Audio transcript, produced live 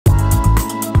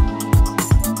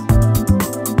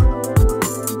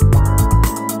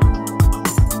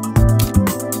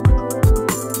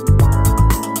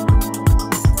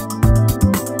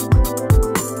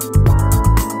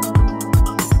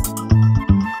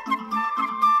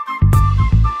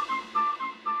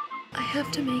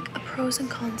to make a pros and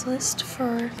cons list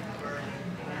for...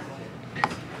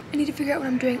 I need to figure out what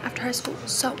I'm doing after high school.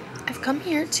 So I've come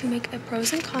here to make a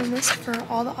pros and cons list for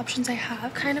all the options I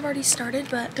have. Kind of already started,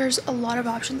 but there's a lot of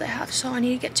options I have, so I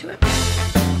need to get to it.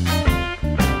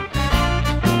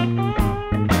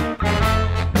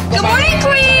 Good morning,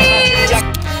 queens!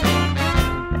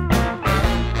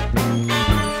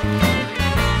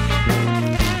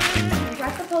 We're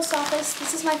at the post office.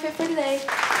 This is my fit for today.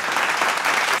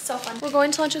 So fun. We're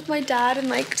going to lunch with my dad in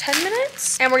like 10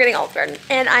 minutes and we're getting Olive Garden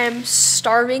and I am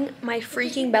starving my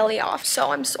freaking belly off,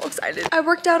 so I'm so excited. I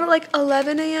worked out at like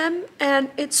 11 a.m. and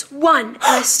it's 1 and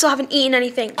I still haven't eaten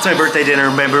anything. It's my birthday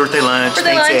dinner, my birthday lunch.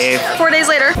 Birthday lunch, Dave. 4 days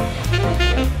later. Here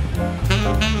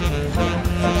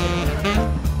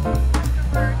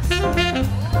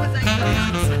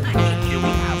we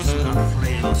have some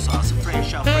Alfredo sauce,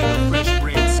 fresh Alfredo, fresh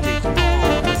breadsticks,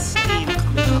 all the steam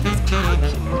coming up. It's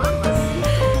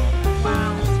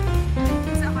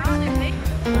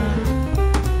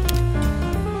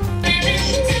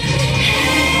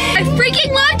I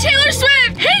freaking love Taylor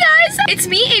Swift! Hey guys! It's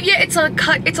me, Avia. It's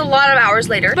a lot of hours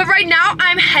later. But right now,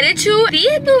 I'm headed to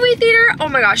the movie theater. Oh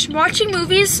my gosh, watching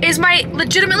movies is my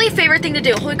legitimately favorite thing to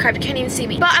do. Holy crap, you can't even see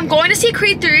me. But I'm going to see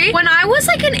Creed 3. When I was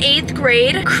like in 8th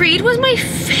grade, Creed was my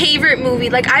favorite movie.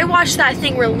 Like, I watched that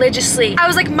thing religiously. I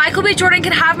was like, Michael B. Jordan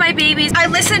can have my babies. I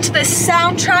listened to the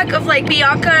soundtrack of like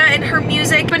Bianca and her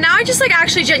music. But now I just like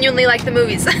actually genuinely like the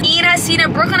movies. Ian has seen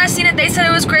it, Brooklyn has seen it. They said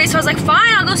it was great, so I was like,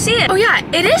 fine, I'll go see it. Oh yeah,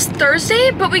 it is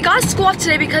Thursday, but we got school off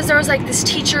today because there was like this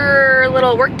teacher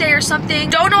little work day or something.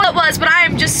 Don't know what it was, but I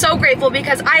am just so grateful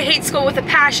because I hate school with a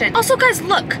passion. Also guys,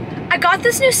 look, I got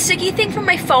this new sticky thing from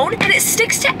my phone and it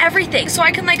sticks to everything, so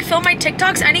I can like film my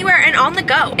TikToks anywhere and on the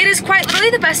go. It is quite literally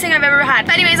the best thing I've ever had.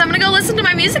 But anyways, I'm gonna go listen to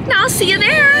my music now. See you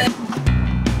there.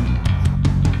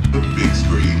 The big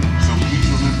screen, so please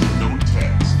remember, don't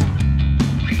text.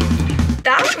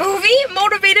 That movie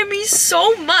motivated me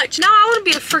so much. Now I want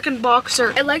to be a freaking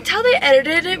boxer. I liked how they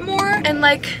edited it more, and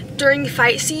like during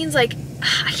fight scenes, like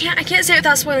I can't say it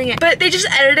without spoiling it, but they just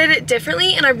edited it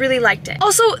differently and I really liked it.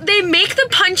 Also, they make the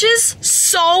punches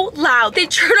so loud. They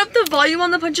turn up the volume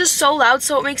on the punches so loud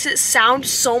so it makes it sound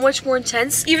so much more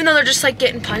intense, even though they're just like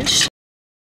getting punched.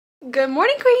 Good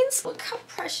morning, queens. Look how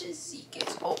precious Zeke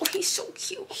is. Oh, he's so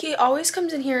cute. He always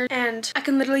comes in here and I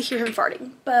can literally hear him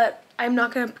farting, but I'm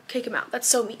not gonna kick him out. That's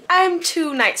so mean. I'm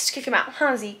too nice to kick him out,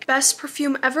 huh, Zeke? Best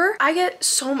perfume ever. I get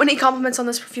so many compliments on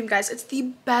this perfume, guys. It's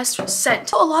the best scent.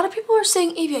 So a lot of people are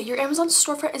saying, Avia, your Amazon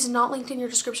storefront is not linked in your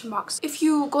description box. If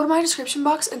you go to my description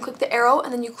box and click the arrow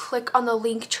and then you click on the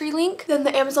Linktree link, then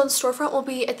the Amazon storefront will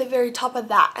be at the very top of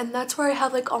that. And that's where I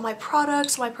have like all my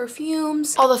products, my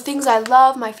perfumes, all the things I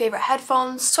love, my favorite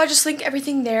headphones. So I just link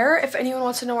everything there if anyone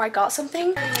wants to know where I got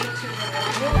something.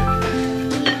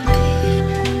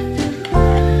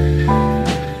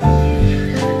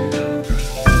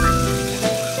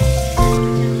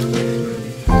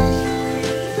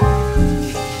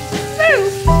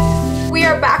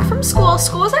 Back from school.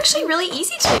 School was actually really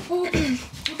easy today.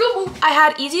 I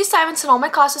had easy assignments in all my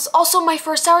classes. Also, my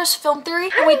first hour is film theory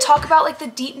and we talk about like the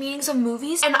deep meanings of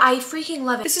movies and I freaking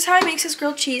love it. This is how he makes his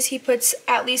grilled cheese. He puts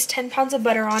at least 10 pounds of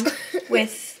butter on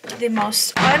with the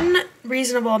most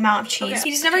unreasonable amount of cheese. Okay.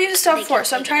 He's never used a stove before,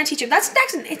 so I'm trying to teach him. That's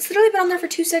Daxon. It's literally been on there for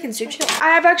 2 seconds, dude. Chill. I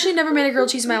have actually never made a grilled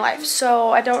cheese in my life, so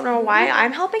I don't know why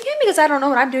I'm helping him because I don't know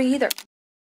what I'm doing either.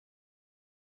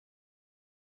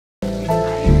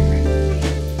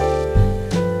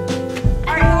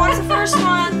 First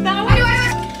one.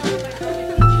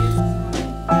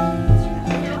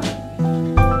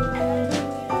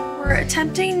 We're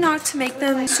attempting not to make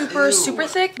them super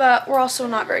thick, but we're also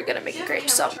not very good at making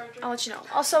crepes, so I'll let you know.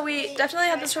 Also, we definitely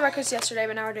had this for breakfast yesterday,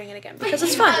 but now we're doing it again because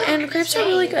it's fun and crepes are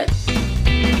really good.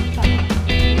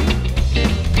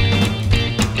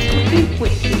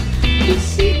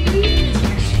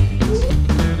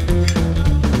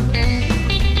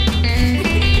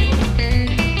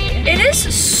 It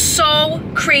is so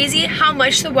crazy how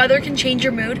much the weather can change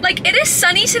your mood. Like, it is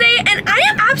sunny today and I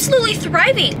am absolutely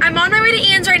thriving. I'm on my way to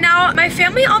Ian's right now. My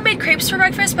family all made crepes for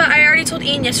breakfast, but I already told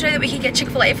Ian yesterday that we could get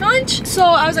Chick-fil-A for lunch. So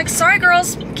I was like, sorry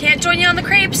girls, can't join you on the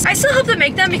crepes. I still help them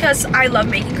make them because I love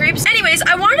making crepes. Anyways,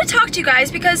 I wanted to talk to you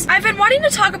guys because I've been wanting to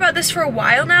talk about this for a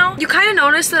while now. You kind of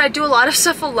notice that I do a lot of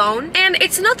stuff alone, and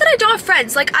it's not that I don't have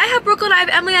friends. Like, I have Brooklyn, I have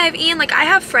Emily, I have Ian, like I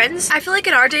have friends. I feel like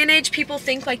in our day and age, people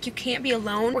think like you can't be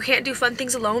alone or can't do fun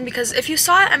things alone, because if you saw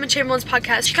saw Emma Chamberlain's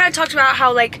podcast. She kind of talked about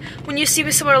how like when you see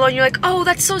with someone alone, you're like, oh,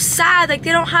 that's so sad. Like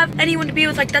they don't have anyone to be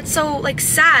with. Like that's so like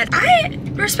sad. I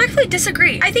respectfully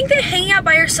disagree. I think that hanging out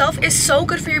by yourself is so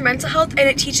good for your mental health and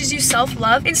it teaches you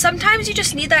self-love. And sometimes you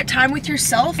just need that time with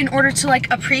yourself in order to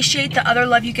like appreciate the other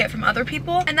love you get from other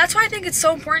people. And that's why I think it's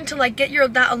so important to like get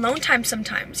that alone time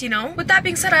sometimes, you know? With that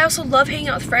being said, I also love hanging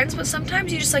out with friends, but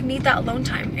sometimes you just like need that alone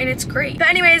time and it's great. But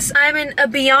anyways, I'm in a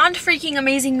beyond freaking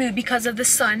amazing mood because of the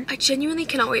sun. I genuinely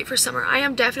cannot wait for summer. I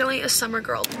am definitely a summer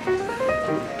girl.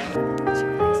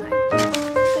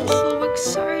 So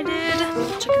excited.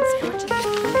 Chicken sandwiches.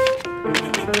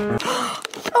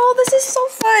 Oh, this is so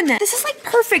fun. This is like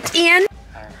perfect. And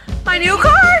my new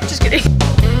car. Just kidding.